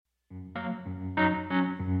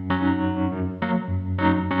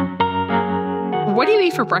what do you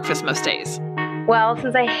eat for breakfast most days? Well,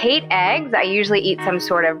 since I hate eggs, I usually eat some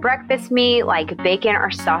sort of breakfast meat like bacon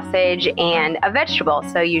or sausage and a vegetable.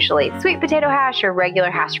 So usually sweet potato hash or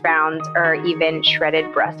regular hash browns or even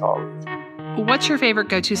shredded Brussels. What's your favorite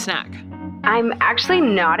go-to snack? I'm actually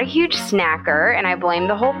not a huge snacker, and I blame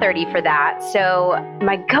the Whole30 for that. So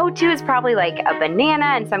my go-to is probably like a banana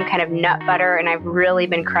and some kind of nut butter, and I've really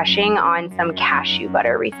been crushing on some cashew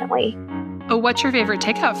butter recently. What's your favorite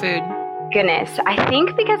takeout food? Goodness, I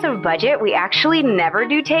think because of budget, we actually never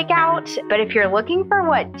do takeout. But if you're looking for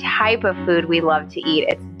what type of food we love to eat,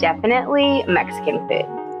 it's definitely Mexican food.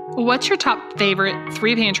 What's your top favorite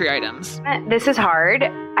 3 pantry items? This is hard.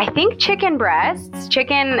 I think chicken breasts.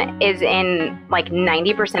 Chicken is in like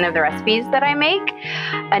 90% of the recipes that I make.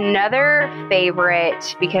 Another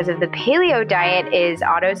favorite, because of the paleo diet, is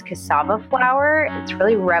Otto's cassava flour. It's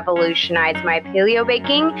really revolutionized my paleo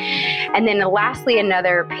baking. And then lastly,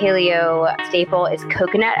 another paleo staple is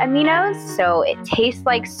coconut aminos. So it tastes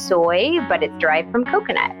like soy, but it's derived from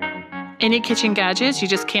coconut. Any kitchen gadgets you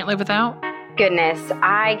just can't live without? Goodness,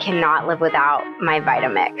 I cannot live without my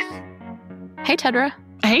Vitamix. Hey, Tedra.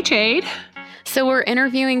 Hey, Jade. So we're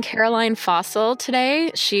interviewing Caroline Fossil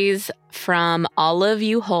today. She's from Olive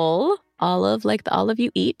You Whole. Olive, like the olive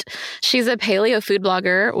you eat. She's a paleo food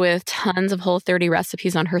blogger with tons of Whole30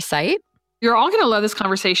 recipes on her site. You're all going to love this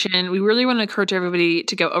conversation. We really want to encourage everybody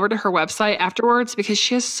to go over to her website afterwards because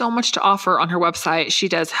she has so much to offer on her website. She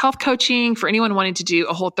does health coaching for anyone wanting to do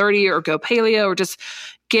a Whole30 or go paleo or just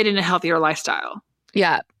get in a healthier lifestyle.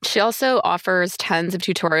 Yeah. She also offers tons of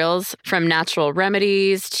tutorials from natural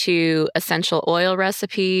remedies to essential oil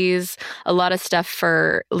recipes, a lot of stuff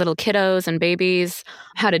for little kiddos and babies,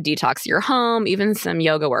 how to detox your home, even some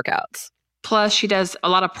yoga workouts. Plus, she does a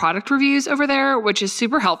lot of product reviews over there, which is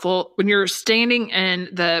super helpful when you're standing in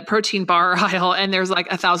the protein bar aisle and there's like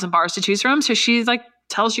 1,000 bars to choose from. So she like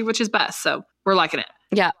tells you which is best. So we're liking it.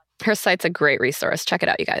 Yeah. Her site's a great resource. Check it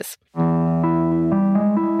out, you guys.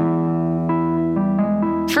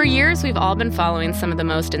 For years, we've all been following some of the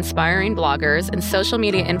most inspiring bloggers and social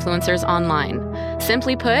media influencers online.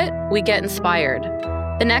 Simply put, we get inspired.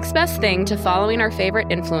 The next best thing to following our favorite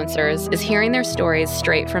influencers is hearing their stories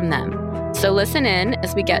straight from them. So listen in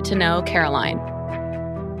as we get to know Caroline.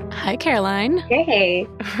 Hi, Caroline. Hey.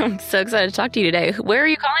 I'm so excited to talk to you today. Where are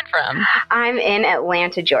you calling from? I'm in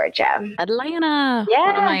Atlanta, Georgia. Atlanta. Yeah.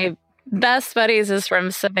 One of my best buddies is from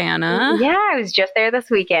Savannah. Yeah, I was just there this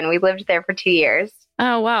weekend. We lived there for 2 years.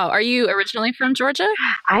 Oh, wow. Are you originally from Georgia?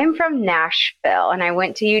 I'm from Nashville, and I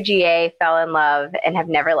went to UGA, fell in love, and have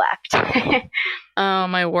never left. Oh,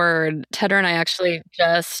 my word. Tedra and I actually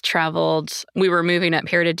just traveled. We were moving up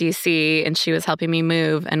here to DC, and she was helping me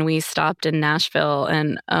move, and we stopped in Nashville,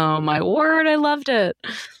 and oh, my word, I loved it.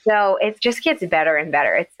 So it just gets better and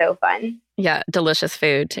better. It's so fun. Yeah, delicious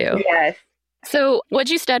food, too. Yes. So what'd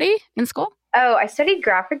you study in school? Oh, I studied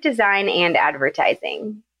graphic design and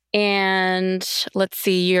advertising. And let's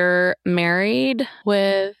see, you're married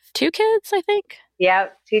with 2 kids, I think?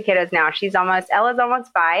 Yep, 2 kiddos now. Ella's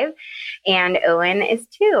almost 5, and Owen is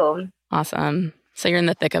 2. Awesome. So you're in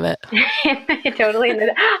the thick of it. Totally.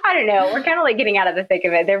 I don't know. We're kind of like getting out of the thick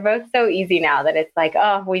of it. They're both so easy now that it's like,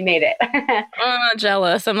 oh, we made it. Oh, I'm not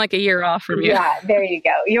jealous. I'm like a year off from you. Yeah, there you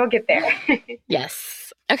go. You'll get there. Yes.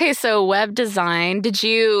 Okay, so web design. Did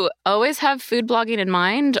you always have food blogging in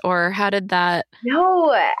mind, or how did that? No,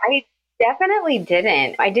 I definitely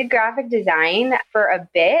didn't. I did graphic design for a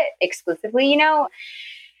bit exclusively,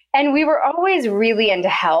 and we were always really into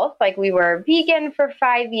health. Like we were vegan for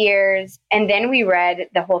 5 years, and then we read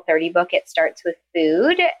the Whole30 book, It Starts With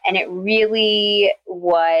Food, and it really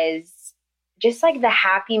was just like the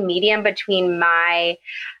happy medium between my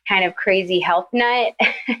kind of crazy health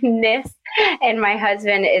nutness and my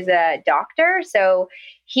husband is a doctor. So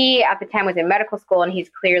he at the time was in medical school and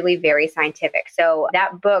he's clearly very scientific. So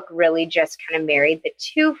that book really just kind of married the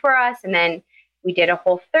two for us. And then we did a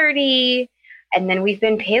Whole30 and then we've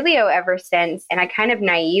been paleo ever since. And I kind of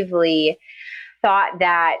naively thought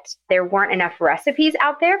that there weren't enough recipes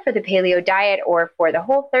out there for the paleo diet or for the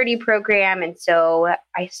Whole30 program. And so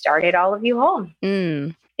I started Olive You Whole.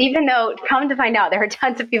 Even though, come to find out, there are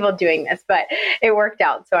tons of people doing this, but it worked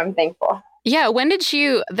out. So I'm thankful. Yeah. When did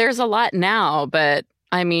there's a lot now, but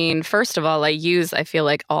I mean, first of all, I feel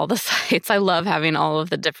like all the sites. I love having all of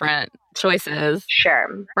the different choices.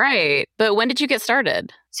 Sure. Right. But when did you get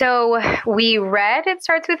started? So we read It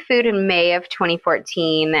Starts With Food in May of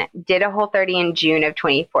 2014, did a Whole30 in June of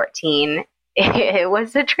 2014. It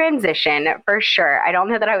was a transition for sure. I don't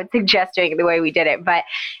know that I would suggest doing it the way we did it,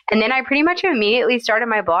 and then I pretty much immediately started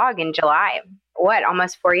my blog in July.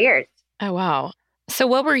 Almost 4 years. Oh, wow. So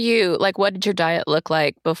what did your diet look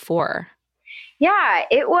like before? Yeah,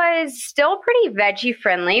 it was still pretty veggie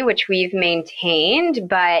friendly, which we've maintained,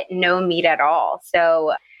 but no meat at all.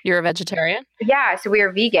 So you're a vegetarian? Yeah, so we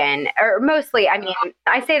were vegan, or mostly, I mean,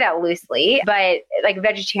 I say that loosely, but like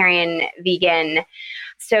vegetarian, vegan.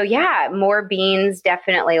 So yeah, more beans,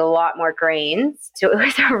 definitely a lot more grains. So it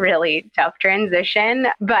was a really tough transition,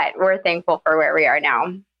 but we're thankful for where we are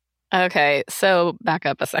now. Okay, so back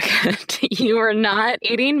up a second. You were not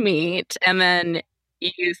eating meat, and then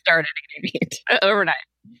you started eating meat overnight.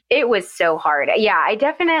 It was so hard. Yeah, I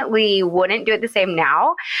definitely wouldn't do it the same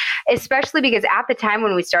now, especially because at the time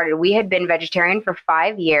when we started, we had been vegetarian for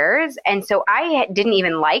 5 years. And so I didn't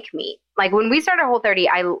even like meat. Like when we started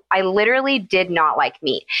Whole30, I literally did not like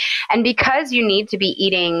meat. And because you need to be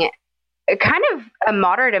eating kind of a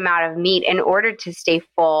moderate amount of meat in order to stay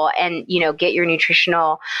full and, get your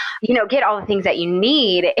nutritional, get all the things that you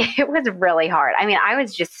need, it was really hard. I mean, I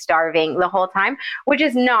was just starving the whole time, which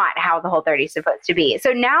is not how the Whole30 is supposed to be.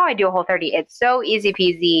 So now I do a Whole30. It's so easy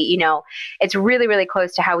peasy, it's really, really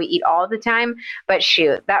close to how we eat all the time. But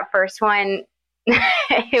shoot, that first one,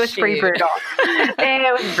 it was pretty brutal.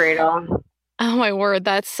 It was brutal. Oh my word,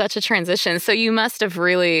 that's such a transition. So you must have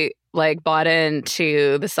really bought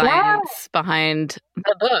into the science behind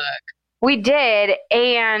the book. We did.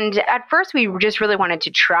 And at first we just really wanted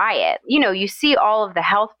to try it. You see all of the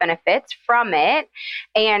health benefits from it.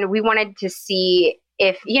 And we wanted to see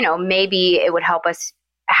if, maybe it would help us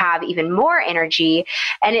have even more energy.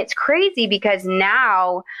 And it's crazy because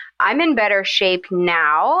now I'm in better shape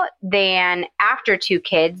now than after 2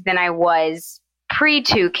 kids than I was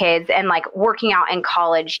pre-2 kids, and working out in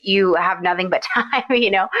college, you have nothing but time,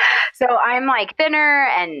 So I'm thinner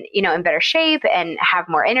and, in better shape and have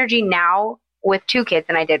more energy now with 2 kids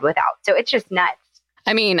than I did without. So it's just nuts.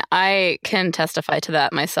 I mean, I can testify to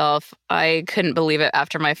that myself. I couldn't believe it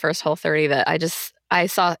after my first Whole30 that I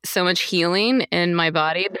saw so much healing in my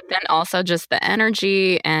body, but then also just the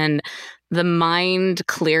energy and the mind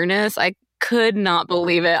clearness. I could not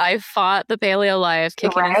believe it. I fought the paleo life,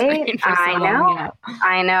 kicking and screaming for so long.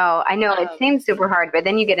 I know. It seems super hard, but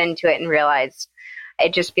then you get into it and realize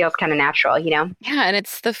it just feels kind of natural, Yeah, and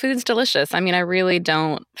the food's delicious. I mean, I really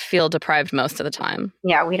don't feel deprived most of the time.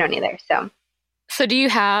 Yeah, we don't either. So do you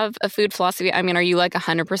have a food philosophy? I mean, are you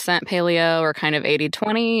 100% paleo or kind of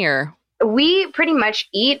 80-20 or? We pretty much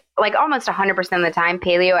eat almost 100% of the time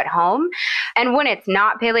paleo at home. And when it's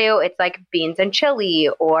not paleo, it's beans and chili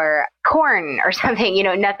or corn or something,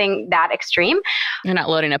 nothing that extreme. You're not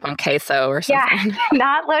loading up on queso or something. Yeah,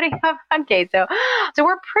 not loading up on queso. So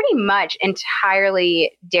we're pretty much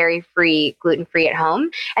entirely dairy-free, gluten-free at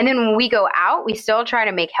home. And then when we go out, we still try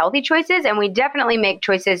to make healthy choices. And we definitely make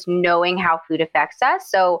choices knowing how food affects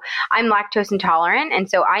us. So I'm lactose intolerant. And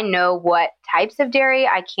so I know what types of dairy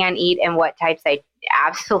I can eat and what types I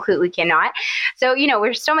absolutely cannot. So,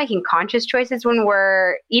 we're still making conscious choices when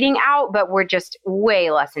we're eating out, but we're just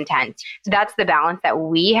way less intense. So that's the balance that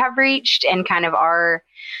we have reached, and kind of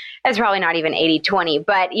it's probably not even 80-20,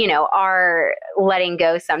 but, our letting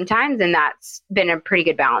go sometimes. And that's been a pretty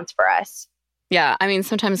good balance for us. Yeah. I mean,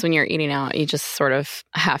 sometimes when you're eating out, you just sort of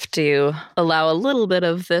have to allow a little bit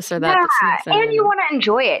of this or that. Yeah, and you want to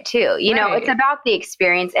enjoy it too. It's about the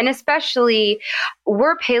experience. And especially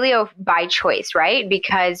we're paleo by choice, right?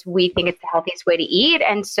 Because we think it's the healthiest way to eat.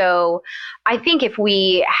 And so I think if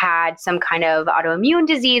we had some kind of autoimmune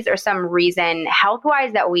disease or some reason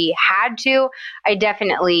health-wise that we had to, I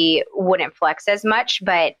definitely wouldn't flex as much.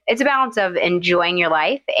 But it's a balance of enjoying your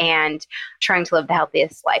life and trying to live the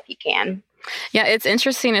healthiest life you can. Yeah, it's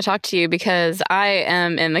interesting to talk to you because I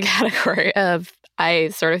am in the category of, I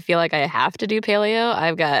sort of feel like I have to do paleo.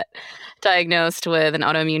 I've got diagnosed with an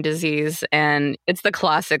autoimmune disease, and it's the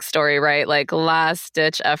classic story, right? Last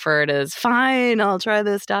ditch effort is fine, I'll try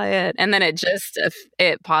this diet. And then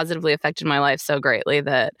it positively affected my life so greatly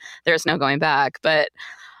that there's no going back. But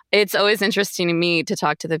it's always interesting to me to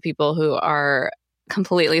talk to the people who are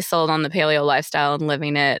completely sold on the paleo lifestyle and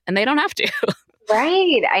living it, and they don't have to.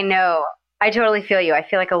 Right. I know. I totally feel you. I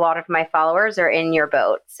feel like a lot of my followers are in your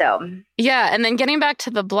boat. So yeah. And then getting back to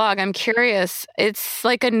the blog, I'm curious. It's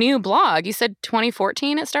a new blog. You said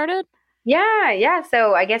 2014 it started? Yeah.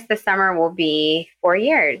 So I guess this summer will be 4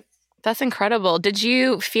 years. That's incredible. Did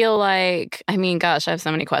you feel I mean, gosh, I have so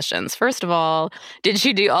many questions. First of all, did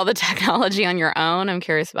you do all the technology on your own? I'm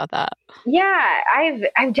curious about that. Yeah,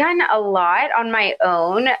 I've done a lot on my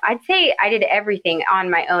own. I'd say I did everything on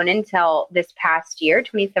my own until this past year,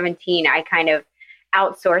 2017. I kind of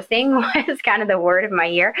outsourcing was kind of the word of my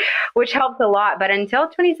year, which helped a lot. But until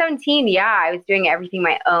 2017, I was doing everything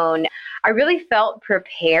my own. I really felt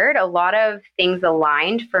prepared. A lot of things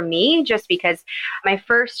aligned for me just because my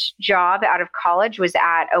first job out of college was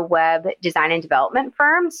at a web design and development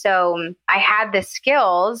firm. So I had the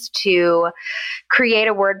skills to create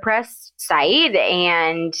a WordPress site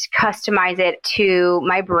and customize it to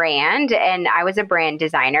my brand. And I was a brand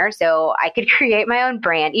designer, so I could create my own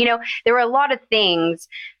brand. There were a lot of things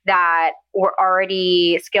that were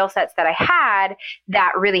already skill sets that I had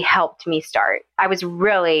that really helped me start. I was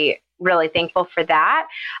really, really thankful for that.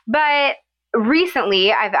 But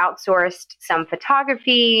recently, I've outsourced some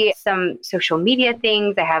photography, some social media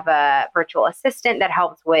things. I have a virtual assistant that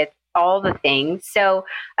helps with all the things. So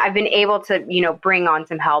I've been able to, bring on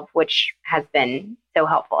some help, which has been so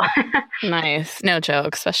helpful. Nice. No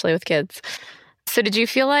joke, especially with kids. So did you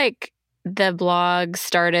feel like the blog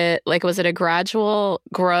started, was it a gradual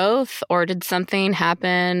growth, or did something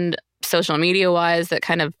happen social media wise that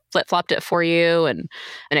kind of flip-flopped it for you and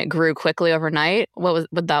it grew quickly overnight? What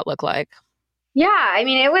that look like? Yeah, I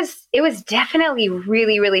mean, it was definitely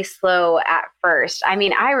really, really slow at first. I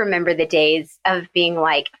mean, I remember the days of being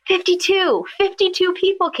like 52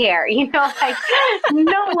 people care,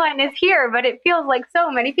 no one is here, but it feels like so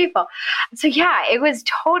many people. So yeah, it was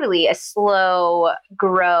totally a slow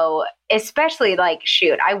grow, especially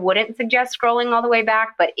I wouldn't suggest scrolling all the way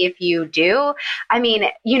back, but if you do, I mean,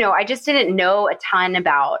 I just didn't know a ton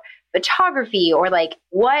about photography or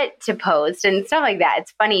what to post and stuff like that.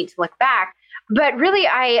 It's funny to look back. But really,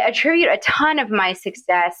 I attribute a ton of my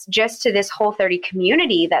success just to this Whole30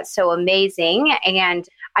 community that's so amazing. And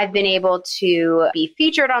I've been able to be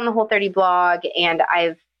featured on the Whole30 blog, and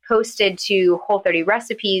I've posted to Whole30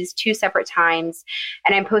 recipes 2 separate times,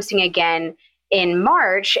 and I'm posting again in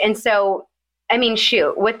March. And so, I mean,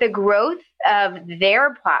 with the growth of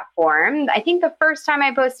their platform, I think the first time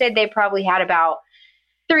I posted, they probably had about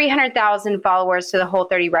 300,000 followers to the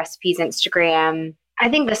Whole30 recipes Instagram. I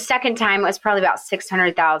think the second time it was probably about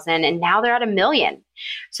 600,000, and now they're at 1 million.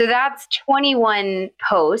 So that's 21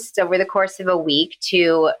 posts over the course of a week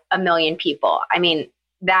to 1 million people. I mean,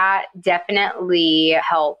 that definitely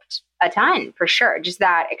helped a ton for sure, just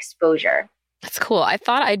that exposure. That's cool. I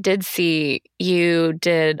thought I did see you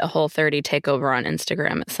did a Whole30 takeover on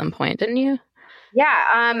Instagram at some point, didn't you?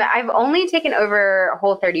 Yeah, I've only taken over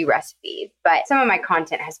Whole30 recipes, but some of my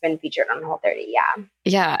content has been featured on Whole30, yeah.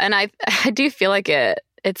 Yeah, and I do feel like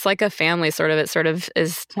it's like a family sort of. It sort of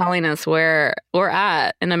is telling us where we're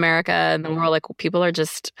at in America and the world. People are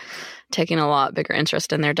just taking a lot bigger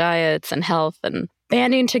interest in their diets and health and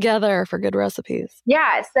banding together for good recipes.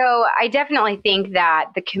 Yeah, so I definitely think that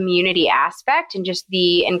the community aspect and just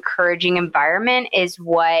the encouraging environment is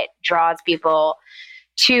what draws people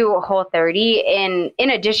to Whole30 in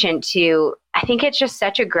addition to, I think it's just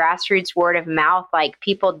such a grassroots word of mouth,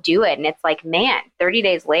 people do it and it's man, 30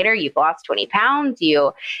 days later, you've lost 20 pounds,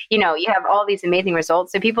 you have all these amazing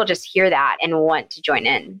results. So people just hear that and want to join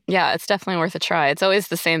in. Yeah, it's definitely worth a try. It's always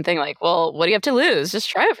the same thing. Well, what do you have to lose? Just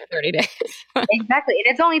try it for 30 days. Exactly.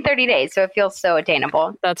 And it's only 30 days. So it feels so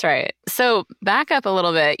attainable. That's right. So back up a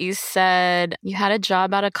little bit. You said you had a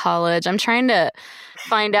job out of college. I'm trying to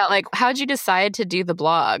find out, how'd you decide to do the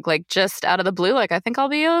blog? Just out of the blue, I think I'll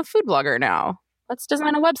be a food blogger now. Let's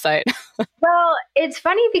design a website. Well, it's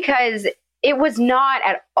funny because it was not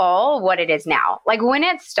at all what it is now. When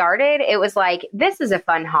it started, it was this is a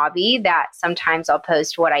fun hobby that sometimes I'll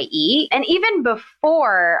post what I eat. And even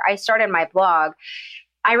before I started my blog,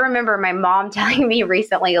 I remember my mom telling me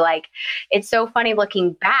recently, it's so funny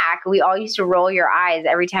looking back. We all used to roll your eyes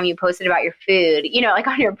every time you posted about your food,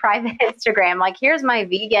 on your private Instagram, here's my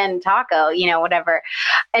vegan taco, whatever.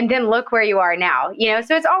 And then look where you are now,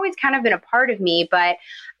 so it's always kind of been a part of me, but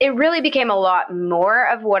it really became a lot more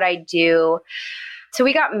of what I do. So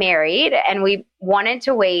we got married and we wanted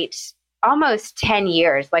to wait almost 10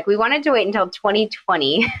 years. We wanted to wait until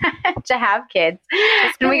 2020 to have kids.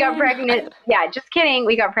 And we got pregnant. Yeah, just kidding.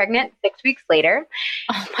 We got pregnant 6 weeks later.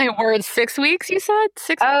 Oh my word. 6 weeks, you said?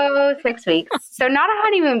 6 Oh, 6 weeks. So not a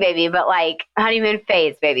honeymoon baby, but honeymoon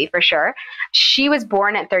phase baby for sure. She was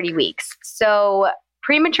born at 30 weeks. So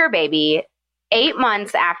premature baby. 8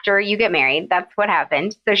 months after you get married, that's what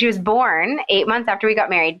happened. So she was born 8 months after we got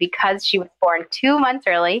married because she was born 2 months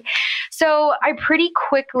early. So I pretty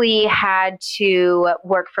quickly had to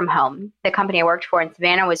work from home. The company I worked for in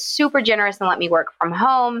Savannah was super generous and let me work from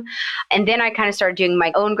home. And then I kind of started doing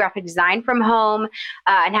my own graphic design from home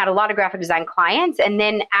and had a lot of graphic design clients. And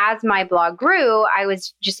then as my blog grew, I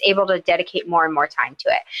was just able to dedicate more and more time to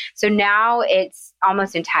it. So now it's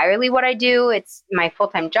almost entirely what I do. It's my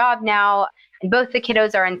full-time job now. Both the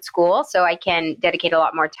kiddos are in school, so I can dedicate a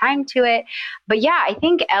lot more time to it. But yeah, I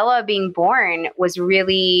think Ella being born was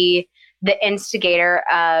really the instigator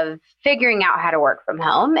of figuring out how to work from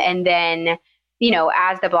home. And then,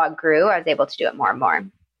 as the blog grew, I was able to do it more and more.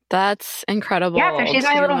 That's incredible. Yeah, so she's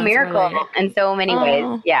my little miracle in so many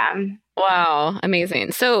ways. Yeah. Wow,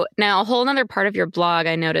 amazing. So now a whole other part of your blog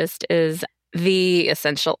I noticed is the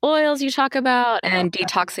essential oils you talk about and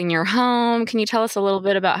detoxing your home. Can you tell us a little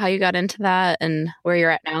bit about how you got into that and where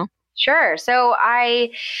you're at now? Sure. So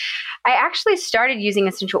I actually started using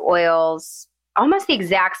essential oils almost the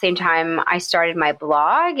exact same time I started my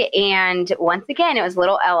blog. And once again, it was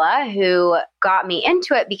little Ella who got me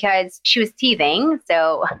into it because she was teething.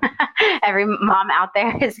 So every mom out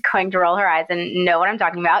there is going to roll her eyes and know what I'm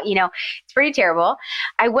talking about. It's pretty terrible.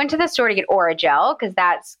 I went to the store to get Orajel because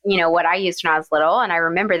that's, what I used when I was little. And I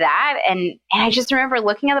remember that. And I just remember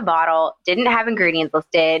looking at the bottle, didn't have ingredients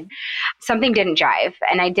listed. Something didn't jive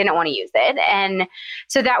and I didn't want to use it. And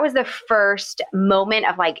so that was the first moment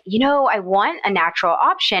of like, I want a natural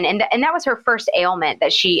option. And that was her first ailment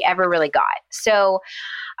that she ever really got. So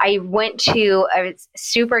I went to a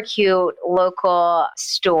super cute local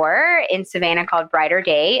store in Savannah called Brighter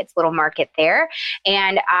Day. It's a little market there.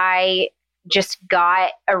 And I just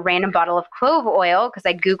got a random bottle of clove oil because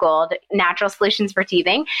I Googled natural solutions for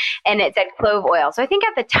teething and it said clove oil. So I think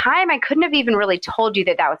at the time I couldn't have even really told you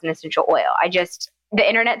that was an essential oil. The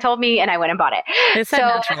internet told me and I went and bought it. It said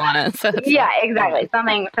natural on it. So yeah, exactly.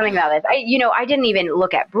 Something about this. I didn't even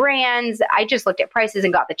look at brands. I just looked at prices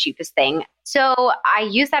and got the cheapest thing. So I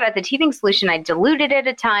used that as a teething solution. I diluted it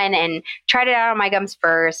a ton and tried it out on my gums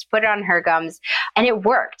first, put it on her gums, and it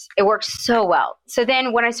worked. It worked so well. So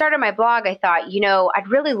then when I started my blog, I thought, I'd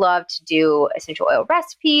really love to do essential oil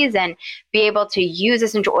recipes and be able to use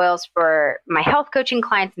essential oils for my health coaching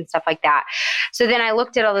clients and stuff like that. So then I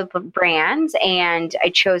looked at all the brands and I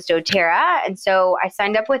chose doTERRA. And so I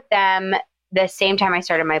signed up with them the same time I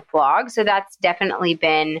started my blog. So that's definitely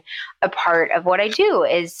been a part of what I do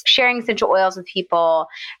is sharing essential oils with people,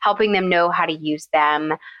 helping them know how to use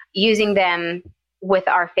them, using them with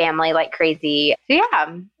our family like crazy. So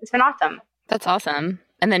yeah, it's been awesome. That's awesome.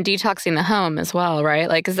 And then detoxing the home as well, right?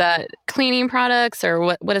 Like, is that cleaning products or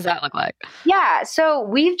what does that look like? Yeah. So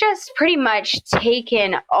we've just pretty much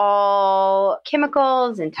taken all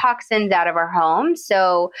chemicals and toxins out of our home.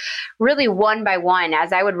 So really one by one,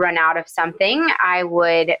 as I would run out of something, I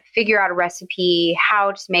would figure out a recipe,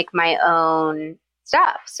 how to make my own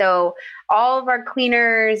stuff. So all of our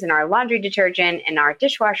cleaners and our laundry detergent and our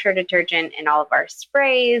dishwasher detergent and all of our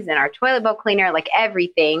sprays and our toilet bowl cleaner, like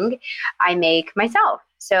everything I make myself.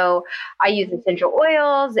 So I use essential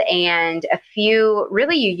oils and a few,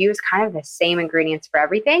 really you use kind of the same ingredients for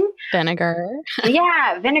everything. Vinegar.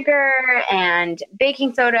 Yeah, vinegar and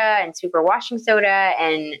baking soda and super washing soda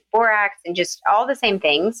and borax and just all the same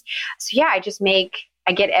things. So yeah,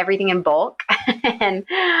 I get everything in bulk and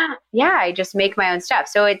yeah, I just make my own stuff.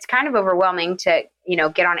 So it's kind of overwhelming to,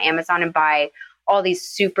 get on Amazon and buy all these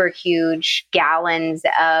super huge gallons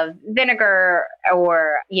of vinegar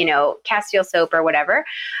or, Castile soap or whatever.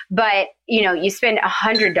 But, you spend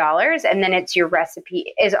 $100 and then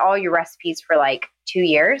is all your recipes for like 2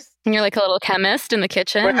 years. And you're like a little chemist in the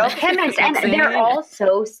kitchen. We're little chemist. And they're all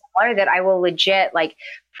so similar that I will legit like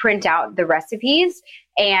print out the recipes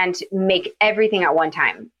and make everything at one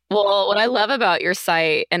time. Well, what I love about your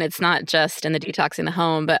site, and it's not just in the detoxing the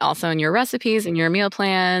home, but also in your recipes and your meal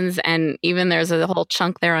plans, and even there's a whole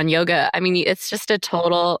chunk there on yoga. I mean, it's just a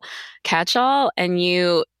total catch-all, and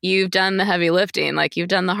you've done the heavy lifting, like you've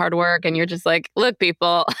done the hard work, and you're just like, look,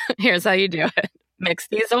 people, here's how you do it. Mix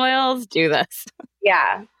these oils, do this.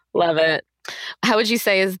 Yeah. Love it. How would you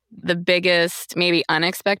say is the biggest, maybe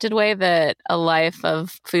unexpected way that a life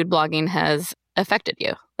of food blogging has affected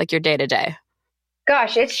you, like your day-to-day?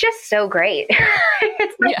 Gosh, it's just so great. I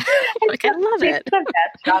love it. It's the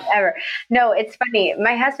best job ever. No, it's funny.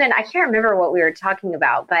 My husband, I can't remember what we were talking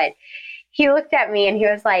about, but he looked at me and he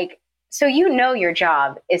was like, so your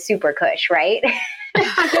job is super cush, right?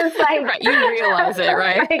 I was like, right, you realize it,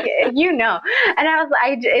 right? Like, and I was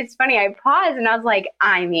like, it's funny. I paused and I was like,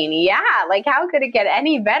 I mean, yeah, like how could it get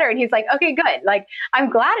any better? And he's like, okay, good. Like, I'm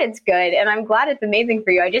glad it's good. And I'm glad it's amazing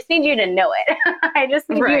for you. I just need you to know it. I just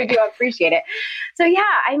need you to appreciate it. So yeah,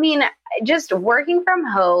 I mean, just working from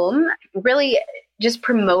home, really just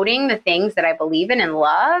promoting the things that I believe in and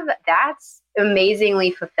love, that's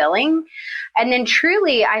amazingly fulfilling. And then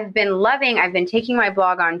truly, I've been taking my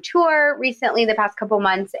blog on tour recently the past couple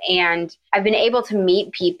months, and I've been able to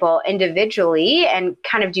meet people individually and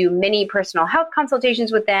kind of do mini personal health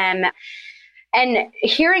consultations with them. And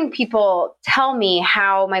hearing people tell me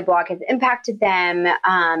how my blog has impacted them,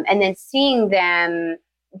 and then seeing them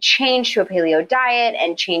change to a paleo diet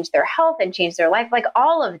and change their health and change their life, like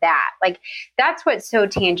all of that, like that's what's so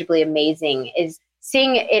tangibly amazing, is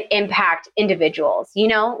seeing it impact individuals,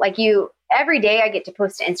 like every day I get to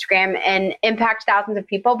post to Instagram and impact thousands of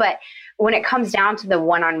people. But when it comes down to the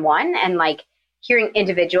one-on-one and like hearing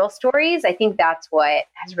individual stories, I think that's what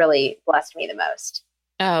has really blessed me the most.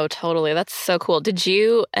 Oh, totally. That's so cool. Did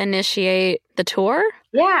you initiate the tour?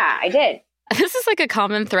 Yeah, I did. This is like a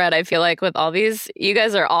common thread, I feel like, with all these. You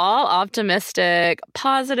guys are all optimistic,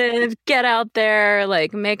 positive, get out there,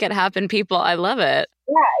 like make it happen people. I love it.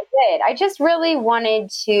 Yeah, I did. I just really wanted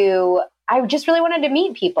to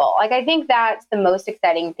meet people. Like, I think that's the most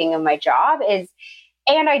exciting thing of my job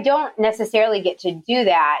and I don't necessarily get to do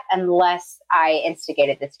that unless I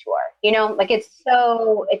instigated this tour. Like it's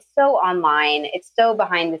so online, it's so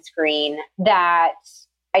behind the screen that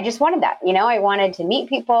I just wanted that, I wanted to meet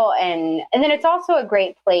people. And then it's also a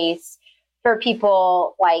great place for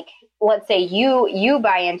people, like, let's say you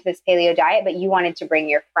buy into this paleo diet, but you wanted to bring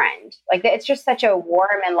your friend. Like, it's just such a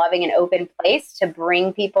warm and loving and open place to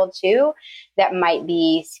bring people to that might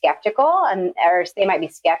be skeptical or they might be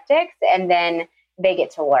skeptics. And then they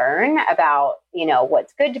get to learn about,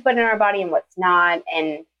 what's good to put in our body and what's not,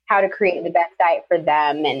 and how to create the best diet for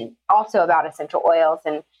them, and also about essential oils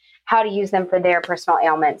and how to use them for their personal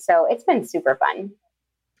ailments. So it's been super fun.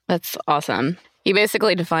 That's awesome. You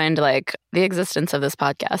basically defined like the existence of this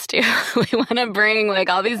podcast too. We want to bring like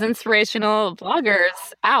all these inspirational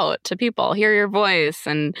bloggers out to people, hear your voice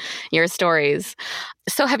and your stories.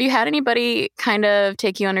 So have you had anybody kind of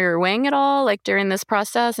take you under your wing at all, like during this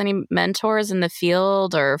process? Any mentors in the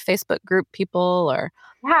field or Facebook group people or?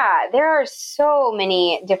 Yeah, there are so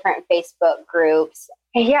many different Facebook groups.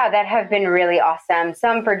 Yeah, that have been really awesome.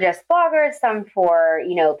 Some for just bloggers, some for,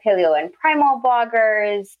 paleo and primal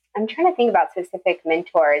bloggers. I'm trying to think about specific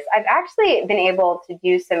mentors. I've actually been able to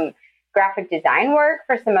do some graphic design work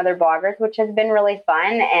for some other bloggers, which has been really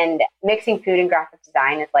fun. And mixing food and graphic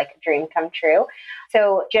design is like a dream come true.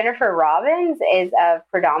 So Jennifer Robbins is of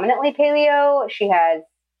Predominantly Paleo. She has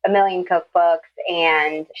a million cookbooks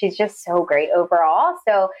and she's just so great overall.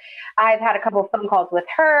 So I've had a couple of phone calls with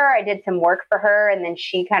her. I did some work for her, and then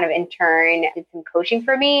she kind of in turn did some coaching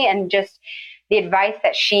for me, and just the advice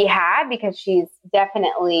that she had, because she's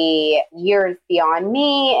definitely years beyond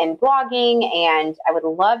me in blogging, and I would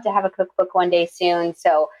love to have a cookbook one day soon.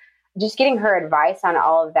 So just getting her advice on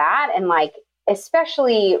all of that, and like,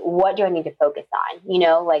 especially what do I need to focus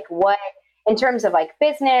on, like what, in terms of like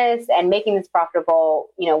business and making this profitable,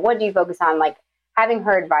 what do you focus on? Like, having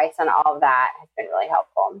her advice on all of that has been really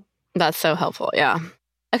helpful. That's so helpful. Yeah.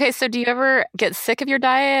 Okay. So do you ever get sick of your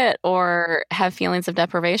diet or have feelings of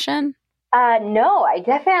deprivation? No, I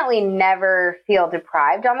definitely never feel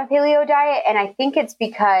deprived on the paleo diet. And I think it's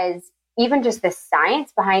because even just the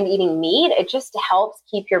science behind eating meat, it just helps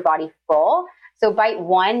keep your body full. So bite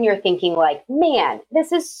one, you're thinking like, man,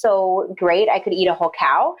 this is so great. I could eat a whole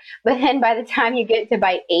cow. But then by the time you get to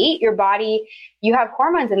bite 8, you have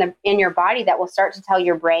hormones in your body that will start to tell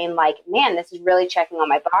your brain like, man, this is really checking all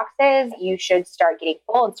my boxes. You should start getting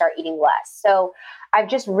full and start eating less. So I've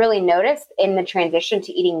just really noticed in the transition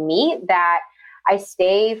to eating meat that I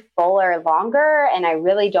stay fuller longer, and I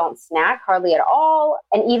really don't snack hardly at all.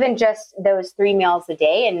 And even just those 3 meals a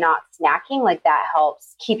day and not snacking, like that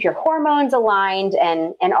helps keep your hormones aligned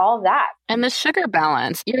and all of that. And the sugar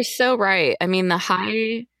balance, you're so right. I mean, the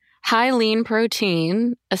high lean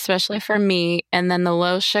protein, especially for meat, and then the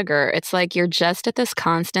low sugar, it's like you're just at this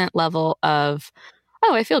constant level of,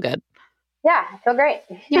 oh, I feel good. Yeah, I feel great.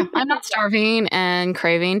 Yeah, I'm not starving and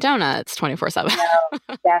craving donuts 24/7.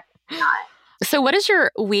 No, definitely not. So what does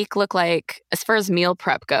your week look like as far as meal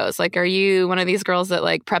prep goes? Like, are you one of these girls that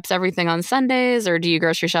like preps everything on Sundays, or do you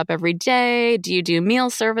grocery shop every day? Do you do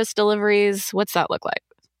meal service deliveries? What's that look like?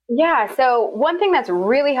 Yeah. So one thing that's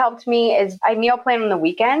really helped me is I meal plan on the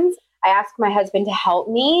weekends. I ask my husband to help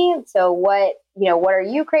me. So what are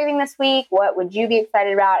you craving this week? What would you be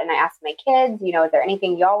excited about? And I ask my kids, is there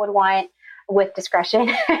anything y'all would want? With discretion,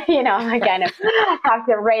 I kind of have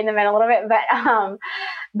to rein them in a little bit,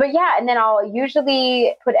 but yeah. And then I'll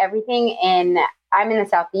usually put everything in I'm in the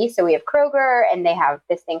Southeast, so we have Kroger and they have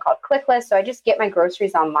this thing called ClickList. So I just get my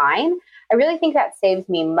groceries online. I really think that saves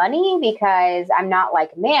me money because I'm not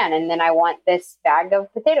like, man, and then I want this bag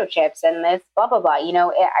of potato chips and this blah, blah, blah.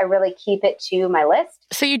 I really keep it to my list.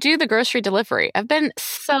 So you do the grocery delivery. I've been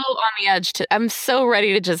so on the edge I'm so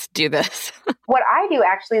ready to just do this. What I do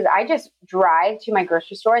actually is I just drive to my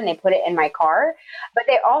grocery store and they put it in my car, but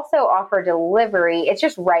they also offer delivery. It's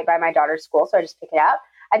just right by my daughter's school. So I just pick it up.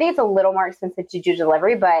 I think it's a little more expensive to do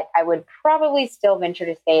delivery, but I would probably still venture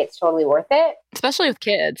to say it's totally worth it. Especially with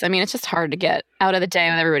kids. I mean, it's just hard to get out of the day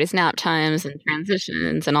with everybody's nap times and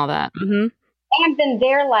transitions and all that. Mm-hmm. And then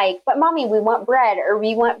they're like, but mommy, we want bread or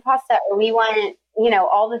we want pasta or we want,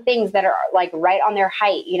 all the things that are like right on their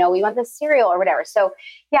height. We want the cereal or whatever. So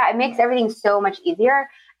yeah, it makes everything so much easier.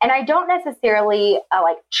 And I don't necessarily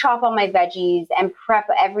like chop all my veggies and prep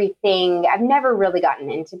everything. I've never really gotten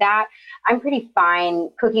into that. I'm pretty fine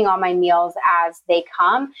cooking all my meals as they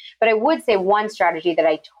come. But I would say one strategy that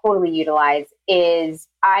I totally utilize is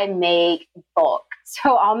I make bulk.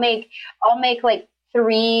 So I'll make like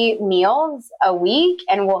 3 meals a week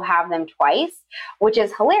and we'll have them twice, which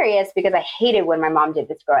is hilarious because I hated when my mom did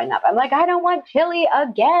this growing up. I'm like, I don't want chili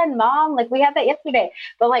again, Mom. Like we had that yesterday.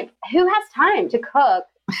 But like, who has time to cook?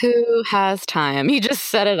 Who has time? You just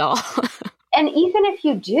said it all. And even if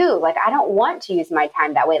you do, like, I don't want to use my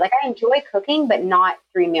time that way. Like I enjoy cooking, but not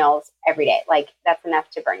 3 meals every day. Like that's enough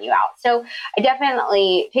to burn you out. So I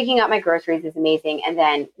definitely, picking up my groceries is amazing. And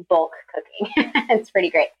then bulk cooking. It's pretty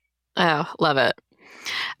great. Oh, love it.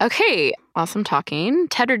 Okay. Awesome talking.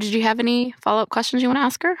 Tedra, did you have any follow-up questions you want to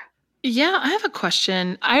ask her? Yeah, I have a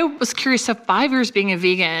question. I was curious, so 5 years being a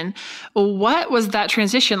vegan, what was that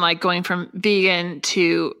transition like going from vegan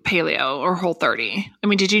to paleo or Whole30? I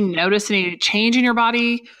mean, did you notice any change in your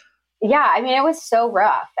body? Yeah, I mean, it was so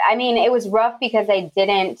rough. I mean, it was rough because I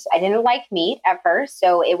didn't like meat at first.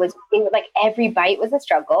 So it was like every bite was a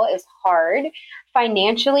struggle. It was hard.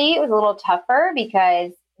 Financially, it was a little tougher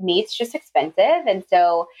because meat's just expensive. And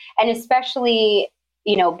especially,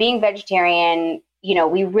 being vegetarian,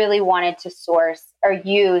 we really wanted to source or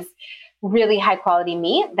use really high quality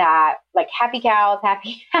meat that like happy cows,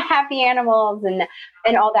 happy animals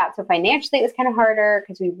and all that. So financially it was kind of harder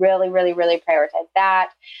because we really, really, really prioritized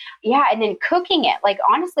that. Yeah. And then cooking it, like,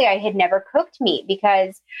 honestly, I had never cooked meat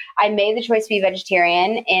because I made the choice to be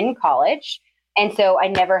vegetarian in college. And so I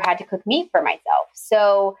never had to cook meat for myself.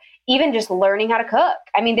 So even just learning how to cook,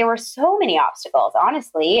 I mean, there were so many obstacles,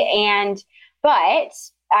 honestly. But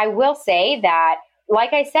I will say that,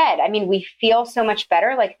 like I said, I mean, we feel so much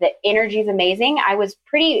better. Like the energy is amazing. I was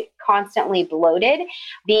pretty constantly bloated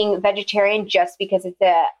being vegetarian just because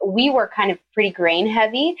we were kind of pretty grain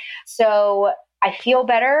heavy. So I feel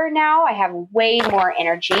better now. I have way more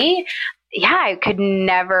energy. Yeah, I could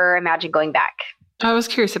never imagine going back. I was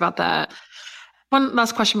curious about that. One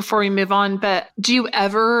last question before we move on, but do you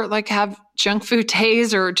ever like have junk food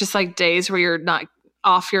days or just like days where you're not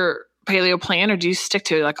off your paleo plan, or do you stick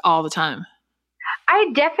to it like all the time?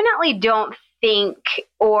 I definitely don't think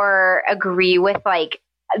or agree with like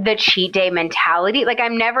the cheat day mentality. Like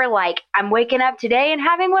I'm never like, I'm waking up today and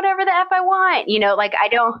having whatever the F I want, like I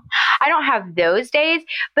don't have those days,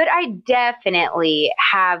 but I definitely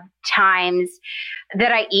have times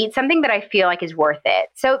that I eat something that I feel like is worth it.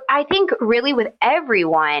 So I think really with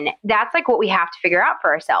everyone, that's like what we have to figure out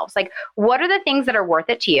for ourselves. Like, what are the things that are worth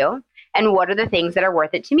it to you? And what are the things that are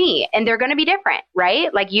worth it to me? And they're going to be different,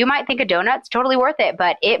 right? Like you might think a donut's totally worth it,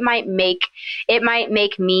 but it might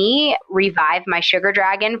make me revive my sugar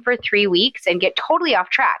dragon for 3 weeks and get totally off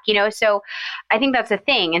track, So I think that's a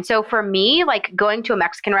thing. And so for me, like going to a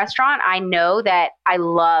Mexican restaurant, I know that I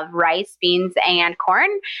love rice, beans, and corn.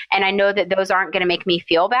 And I know that those aren't going to make me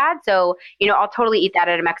feel bad. So, I'll totally eat that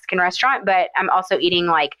at a Mexican restaurant, but I'm also eating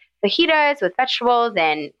like fajitas with vegetables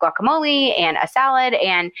and guacamole and a salad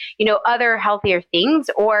and, other healthier things.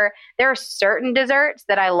 Or there are certain desserts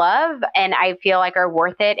that I love and I feel like are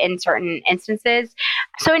worth it in certain instances.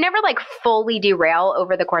 So I never like fully derail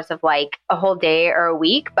over the course of like a whole day or a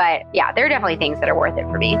week. But yeah, there are definitely things that are worth it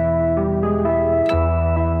for me.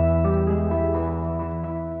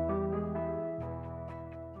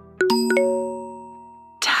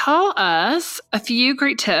 Tell us a few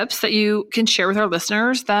great tips that you can share with our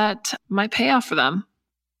listeners that might pay off for them.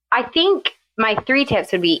 I think my 3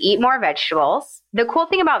 tips would be eat more vegetables. The cool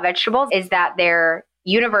thing about vegetables is that they're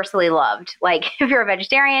universally loved. Like if you're a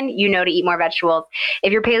vegetarian, to eat more vegetables.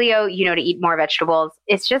 If you're paleo, to eat more vegetables.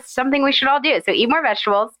 It's just something we should all do. So eat more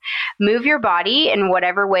vegetables, move your body in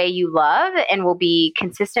whatever way you love and will be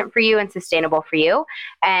consistent for you and sustainable for you,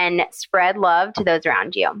 and spread love to those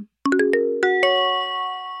around you.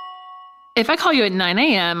 If I call you at 9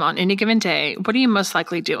 a.m. on any given day, what are you most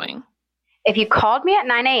likely doing? If you called me at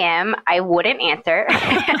 9 a.m., I wouldn't answer.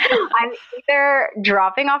 I'm either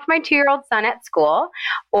dropping off my 2-year-old son at school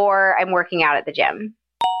or I'm working out at the gym.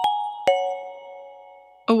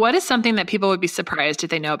 What is something that people would be surprised if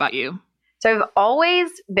they know about you? So I've always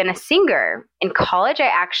been a singer. In college, I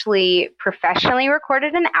actually professionally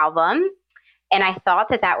recorded an album, and I thought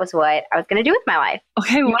that was what I was going to do with my life.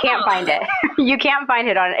 Okay, You can't find it. You can't find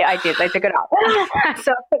it on iTunes. I took it off.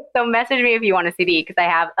 So message me if you want a CD because I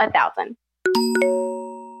have 1,000.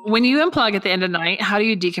 When you unplug at the end of the night, how do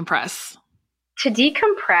you decompress? To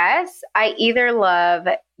decompress, I either love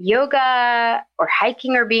yoga or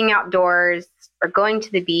hiking or being outdoors or going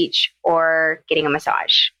to the beach or getting a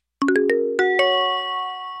massage.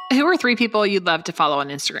 Who are 3 people you'd love to follow on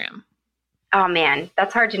Instagram? Oh man,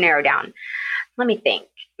 that's hard to narrow down. Let me think.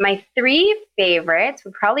 My 3 favorites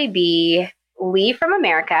would probably be Lee from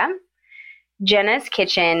America, Jenna's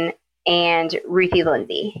Kitchen, and Ruthie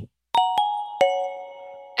Lindsay.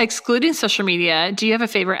 Excluding social media, do you have a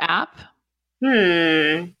favorite app?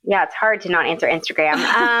 Yeah, it's hard to not answer Instagram.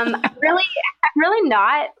 I'm really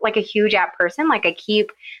not like a huge app person. Like I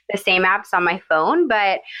keep the same apps on my phone,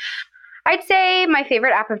 but I'd say my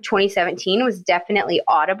favorite app of 2017 was definitely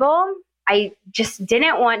Audible. I just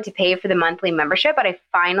didn't want to pay for the monthly membership, but I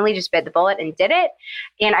finally just bit the bullet and did it.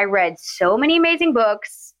 And I read so many amazing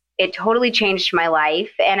books. It totally changed my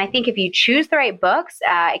life. And I think if you choose the right books,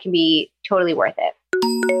 it can be totally worth it.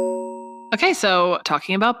 Okay, so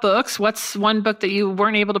talking about books, what's one book that you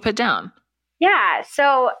weren't able to put down? Yeah,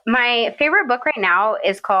 so my favorite book right now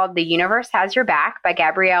is called The Universe Has Your Back by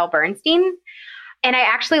Gabrielle Bernstein. And I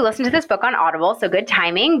actually listened to this book on Audible, so good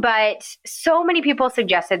timing, but so many people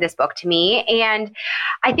suggested this book to me. And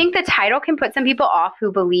I think the title can put some people off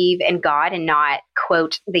who believe in God and not,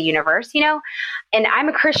 quote, the universe, you know? And I'm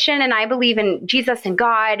a Christian and I believe in Jesus and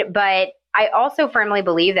God, but I also firmly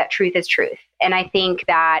believe that truth is truth. And I think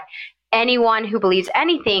that anyone who believes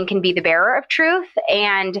anything can be the bearer of truth.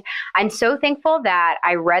 And I'm so thankful that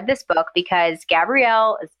I read this book because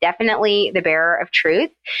Gabrielle is definitely the bearer of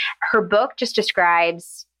truth. Her book just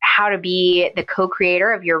describes how to be the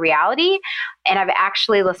co-creator of your reality. And I've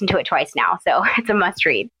actually listened to it twice now. So it's a must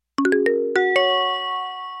read.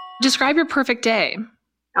 Describe your perfect day.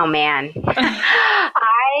 Oh, man.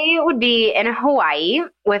 I would be in Hawaii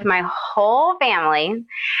with my whole family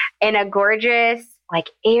in a gorgeous, like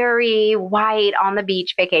airy, white on the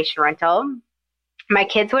beach vacation rental. My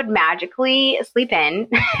kids would magically sleep in,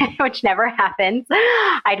 which never happens.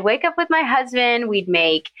 I'd wake up with my husband. We'd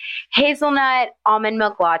make hazelnut almond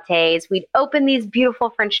milk lattes. We'd open these beautiful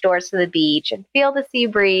French doors to the beach and feel the sea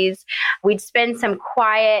breeze. We'd spend some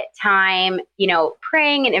quiet time,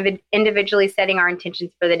 praying and individually setting our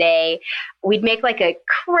intentions for the day. We'd make like a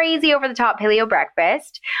crazy over-the-top paleo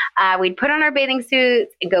breakfast. We'd put on our bathing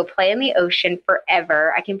suits and go play in the ocean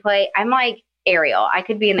forever. I'm like Ariel. I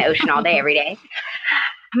could be in the ocean all day, every day.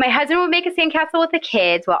 My husband would make a sandcastle with the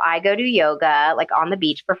kids while I go do yoga, like on the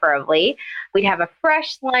beach, preferably. We'd have a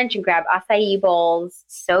fresh lunch and grab acai bowls.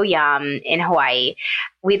 So yum in Hawaii.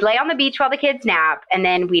 We'd lay on the beach while the kids nap, and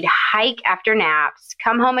then we'd hike after naps,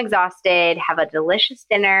 come home exhausted, have a delicious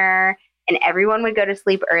dinner, and everyone would go to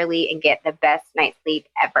sleep early and get the best night's sleep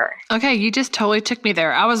ever. Okay, you just totally took me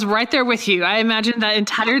there. I was right there with you. I imagined that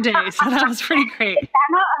entire day, so that was pretty great. Is that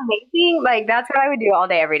not amazing? Like, that's what I would do all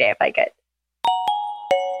day, every day if I could.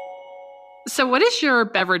 So what is your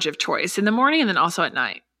beverage of choice in the morning and then also at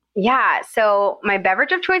night? Yeah, so my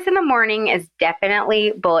beverage of choice in the morning is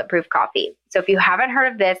definitely Bulletproof coffee. So if you haven't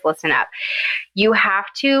heard of this, listen up. You have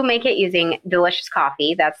to make it using delicious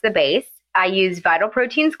coffee. That's the base. I use Vital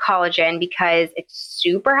Protein's collagen because it's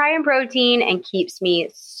super high in protein and keeps me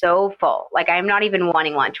so full. Like I'm not even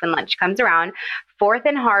wanting lunch when lunch comes around. Fourth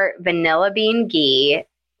and Heart vanilla bean ghee,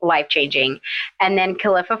 life-changing. And then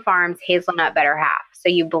Califia Farms hazelnut better half. So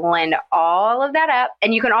you blend all of that up.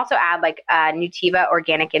 And you can also add like Nutiva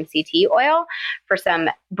organic MCT oil for some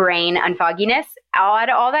brain unfogginess. I'll add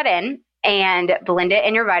all that in and blend it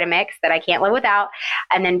in your Vitamix that I can't live without,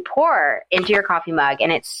 and then pour into your coffee mug.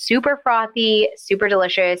 And it's super frothy, super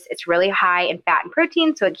delicious. It's really high in fat and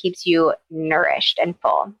protein, so it keeps you nourished and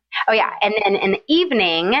full. Oh yeah, and then in the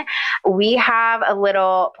evening, we have a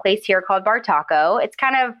little place here called Bar Taco. It's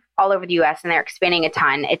kind of all over the U.S. and they're expanding a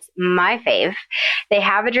ton. It's my fave. They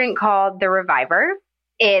have a drink called the Reviver.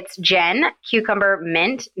 It's gin, cucumber,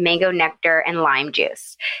 mint, mango nectar, and lime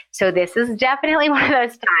juice. So this is definitely one of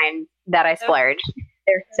those times that I splurge.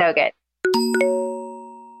 They're so good.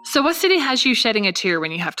 So what city has you shedding a tear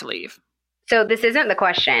when you have to leave? So this isn't the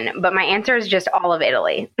question, but my answer is just all of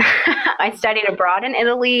Italy. I studied abroad in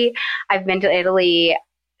Italy. I've been to Italy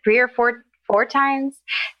three times.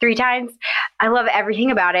 I love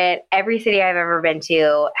everything about it. Every city I've ever been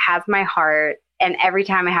to has my heart. And every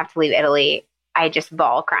time I have to leave Italy, I just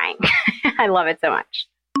bawl crying. I love it so much.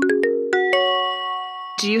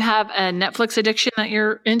 Do you have a Netflix addiction that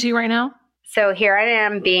you're into right now? So here I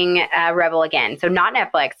am being a rebel again. So not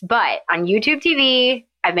Netflix, but on YouTube TV,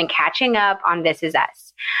 I've been catching up on This Is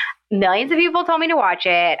Us. Millions of people told me to watch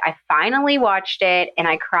it. I finally watched it and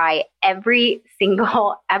I cry every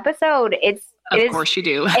single episode. Of course you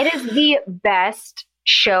do. It is the best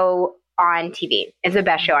show on TV. It's the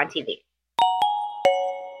best show on TV.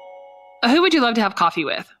 Who would you love to have coffee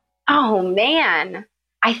with? Oh, man.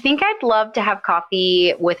 I think I'd love to have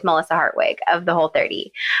coffee with Melissa Hartwig of the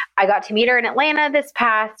Whole30. I got to meet her in Atlanta this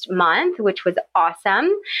past month, which was awesome.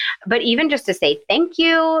 But even just to say thank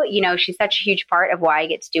you, she's such a huge part of why I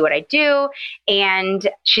get to do what I do. And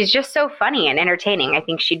she's just so funny and entertaining. I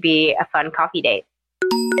think she'd be a fun coffee date.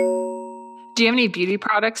 Do you have any beauty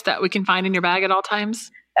products that we can find in your bag at all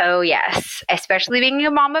times? Oh, yes. Especially being a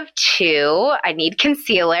mom of two, I need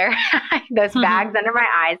concealer, those bags under my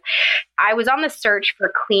eyes. I was on the search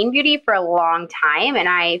for clean beauty for a long time and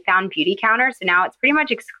I found Beauty Counter. So now it's pretty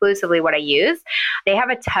much exclusively what I use. They have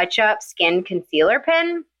a touch-up skin concealer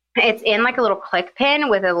pen. It's in like a little click pin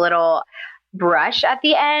with a little brush at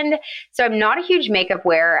the end. So I'm not a huge makeup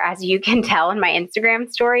wearer, as you can tell in my Instagram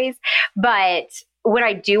stories, but when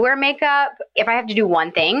I do wear makeup, if I have to do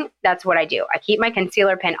one thing, that's what I do. I keep my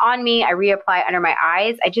concealer pen on me. I reapply under my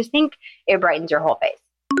eyes. I just think it brightens your whole face.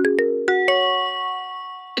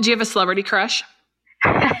 Do you have a celebrity crush?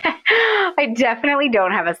 I definitely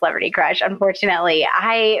don't have a celebrity crush, unfortunately.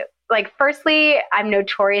 Firstly, I'm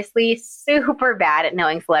notoriously super bad at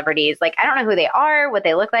knowing celebrities. I don't know who they are, what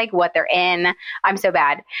they look like, what they're in. I'm so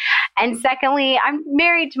bad. And secondly, I'm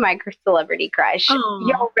married to my celebrity crush. Aww.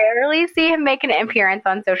 You'll rarely see him make an appearance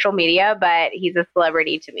on social media, but he's a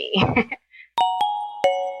celebrity to me.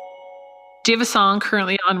 Do you have a song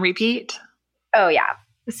currently on repeat? Oh, yeah.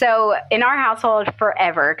 So in our household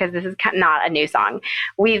forever, because this is not a new song,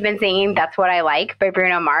 we've been singing That's What I Like by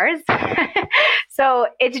Bruno Mars. So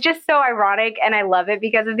it's just so ironic and I love it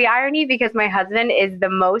because of the irony, because my husband is the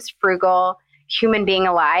most frugal human being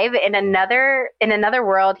alive. In another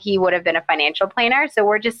world, he would have been a financial planner. So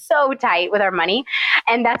we're just so tight with our money.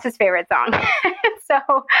 And that's his favorite song.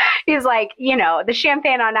 So he's like, the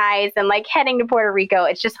champagne on ice and heading to Puerto Rico.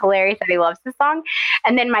 It's just hilarious that he loves this song.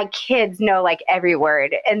 And then my kids know every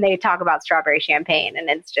word and they talk about strawberry champagne and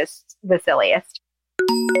it's just the silliest.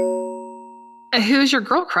 Who's your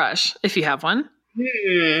girl crush, if you have one?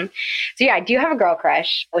 So yeah, I do have a girl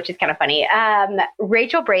crush, which is kind of funny.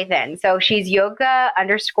 Rachel Brathen. So she's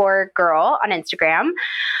yoga_girl on Instagram.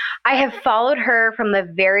 I have followed her from the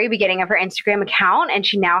very beginning of her Instagram account, and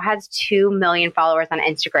she now has 2 million followers on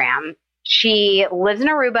Instagram. She lives in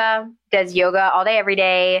Aruba, does yoga all day, every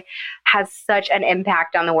day, has such an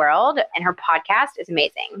impact on the world, and her podcast is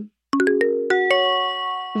amazing.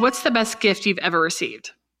 What's the best gift you've ever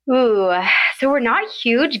received? Ooh, so we're not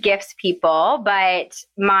huge gifts people, but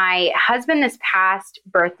my husband this past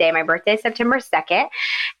birthday, my birthday is September 2nd,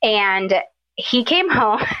 and he came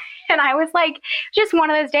home and I was just one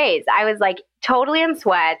of those days. I was totally in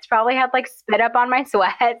sweats, probably had spit up on my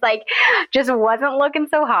sweats, just wasn't looking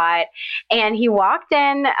so hot. And he walked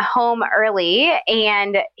in home early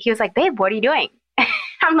and he was like, babe, what are you doing?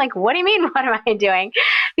 I'm like, what do you mean? What am I doing?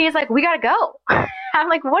 He's like, we got to go. I'm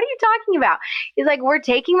like, what are you talking about? He's like, we're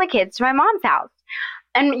taking the kids to my mom's house.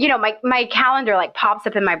 And, my calendar pops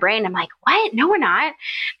up in my brain. I'm like, what? No, we're not.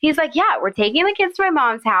 He's like, yeah, we're taking the kids to my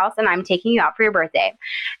mom's house and I'm taking you out for your birthday.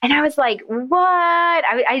 And I was like, what?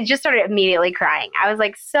 I just started immediately crying. I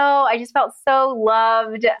just felt so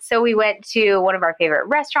loved. So we went to one of our favorite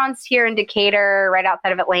restaurants here in Decatur, right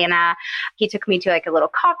outside of Atlanta. He took me to a little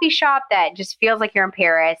coffee shop that just feels like you're in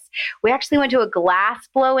Paris. We actually went to a glass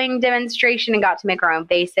blowing demonstration and got to make our own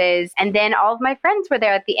vases. And then all of my friends were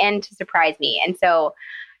there at the end to surprise me. And so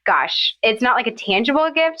gosh, it's not a tangible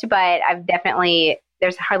gift, but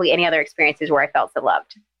there's hardly any other experiences where I felt so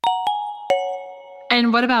loved.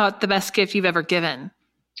 And what about the best gift you've ever given?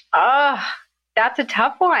 Oh, that's a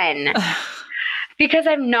tough one because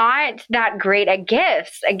I'm not that great at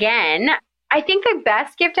gifts. Again, I think the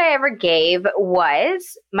best gift I ever gave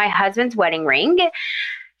was my husband's wedding ring.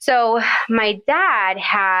 So my dad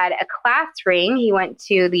had a class ring. He went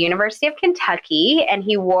to the University of Kentucky and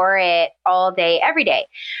he wore it all day, every day.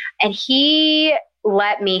 And he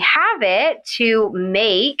let me have it to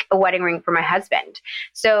make a wedding ring for my husband.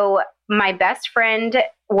 So my best friend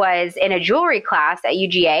was in a jewelry class at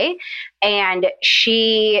UGA, and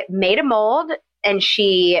she made a mold and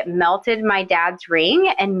she melted my dad's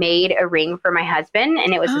ring and made a ring for my husband.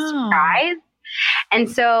 And it was a surprise. And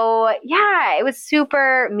so, yeah, it was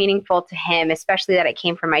super meaningful to him, especially that it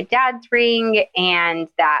came from my dad's ring and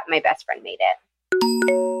that my best friend made it.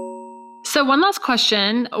 So one last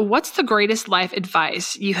question. What's the greatest life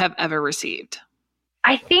advice you have ever received?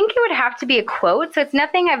 I think it would have to be a quote. So it's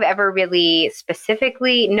nothing I've ever really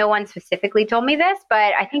no one specifically told me this,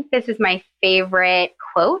 but I think this is my favorite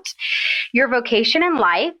quote. Your vocation in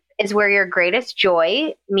life is where your greatest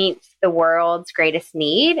joy meets the world's greatest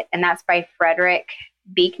need. And that's by Frederick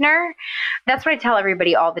Buechner. That's what I tell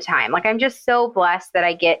everybody all the time. Like, I'm just so blessed that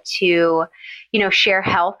I get to, share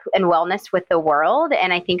health and wellness with the world.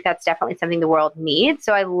 And I think that's definitely something the world needs.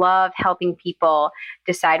 So I love helping people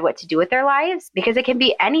decide what to do with their lives, because it can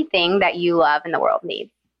be anything that you love and the world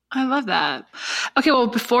needs. I love that. Okay, well,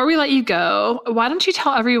 before we let you go, why don't you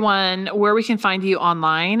tell everyone where we can find you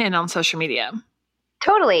online and on social media?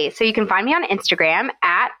 Totally. So you can find me on Instagram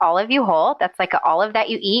at Olive You Whole. That's like a olive that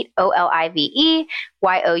you eat, OLIVE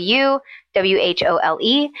YOUWHOLE.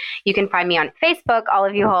 You can find me on Facebook,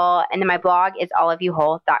 Olive You Whole, and then my blog is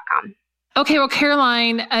oliveyouwhole.com. Okay, well,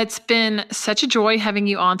 Caroline, it's been such a joy having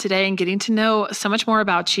you on today and getting to know so much more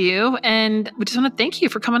about you. And we just want to thank you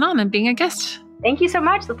for coming on and being a guest. Thank you so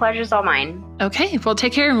much. The pleasure's all mine. Okay, well,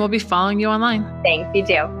 take care and we'll be following you online. Thanks, you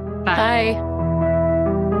too. Bye. Bye.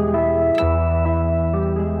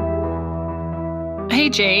 Hey,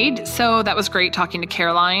 Jade. So that was great talking to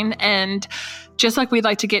Caroline. And just like we'd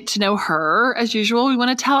like to get to know her, as usual, we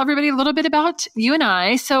want to tell everybody a little bit about you and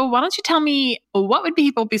I. So why don't you tell me, what would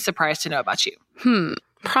people be surprised to know about you?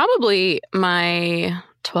 Probably my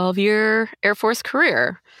 12-year Air Force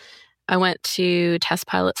career. I went to test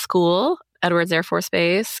pilot school, Edwards Air Force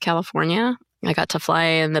Base, California. I got to fly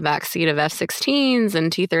in the backseat of F-16s and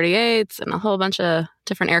T-38s and a whole bunch of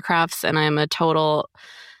different aircrafts. And I'm a total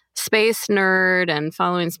space nerd and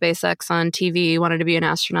following SpaceX on TV, wanted to be an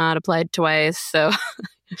astronaut, applied twice. So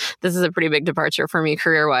this is a pretty big departure for me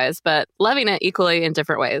career-wise, but loving it equally in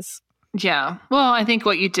different ways. Yeah. Well, I think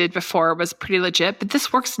what you did before was pretty legit, but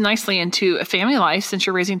this works nicely into a family life since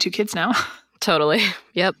you're raising 2 kids now. Totally.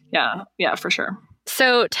 Yep. Yeah, for sure.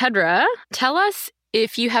 So Tedra, tell us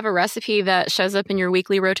if you have a recipe that shows up in your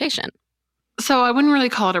weekly rotation. So I wouldn't really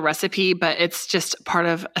call it a recipe, but it's just part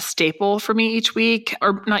of a staple for me each week,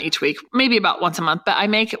 or not each week, maybe about once a month. But I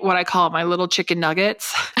make what I call my little chicken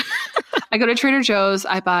nuggets. I go to Trader Joe's,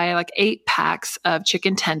 I buy like 8 packs of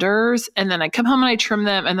chicken tenders, and then I come home and I trim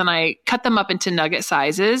them, and then I cut them up into nugget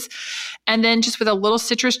sizes. And then just with a little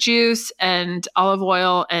citrus juice and olive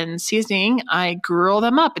oil and seasoning, I grill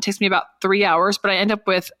them up. It takes me about 3 hours, but I end up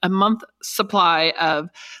with a month supply of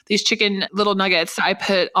these chicken little nuggets I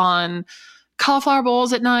put on cauliflower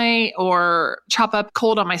bowls at night or chop up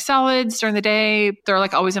cold on my salads during the day. They're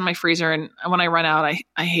like always in my freezer. And when I run out,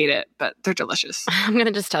 I hate it, but they're delicious. I'm going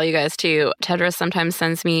to just tell you guys too, Tedra sometimes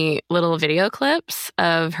sends me little video clips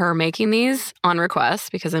of her making these on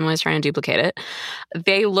request because I'm always trying to duplicate it.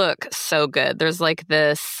 They look so good. There's like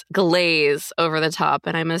this glaze over the top,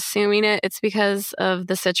 and I'm assuming it's because of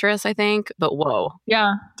the citrus, I think, but whoa.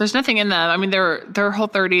 Yeah, there's nothing in them. I mean, they're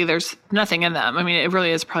Whole30. There's nothing in them. I mean, it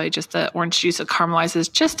really is probably just the orange juice. It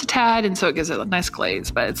caramelizes just a tad, and so it gives it a nice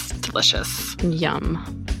glaze, but it's delicious.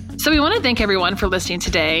 Yum. So we want to thank everyone for listening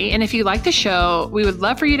today. And if you like the show, we would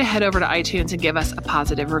love for you to head over to iTunes and give us a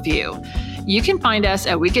positive review. You can find us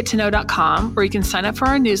at wegettoknow.com, where you can sign up for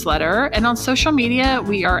our newsletter. And on social media,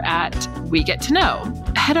 we are at We Get to Know.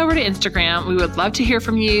 Head over to Instagram. We would love to hear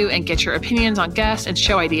from you and get your opinions on guests and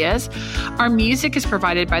show ideas. Our music is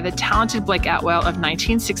provided by the talented Blake Atwell of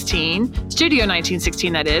 1916, Studio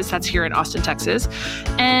 1916, that is. That's here in Austin, Texas.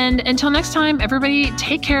 And until next time, everybody,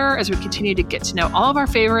 take care as we continue to get to know all of our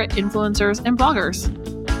favorite influencers and bloggers.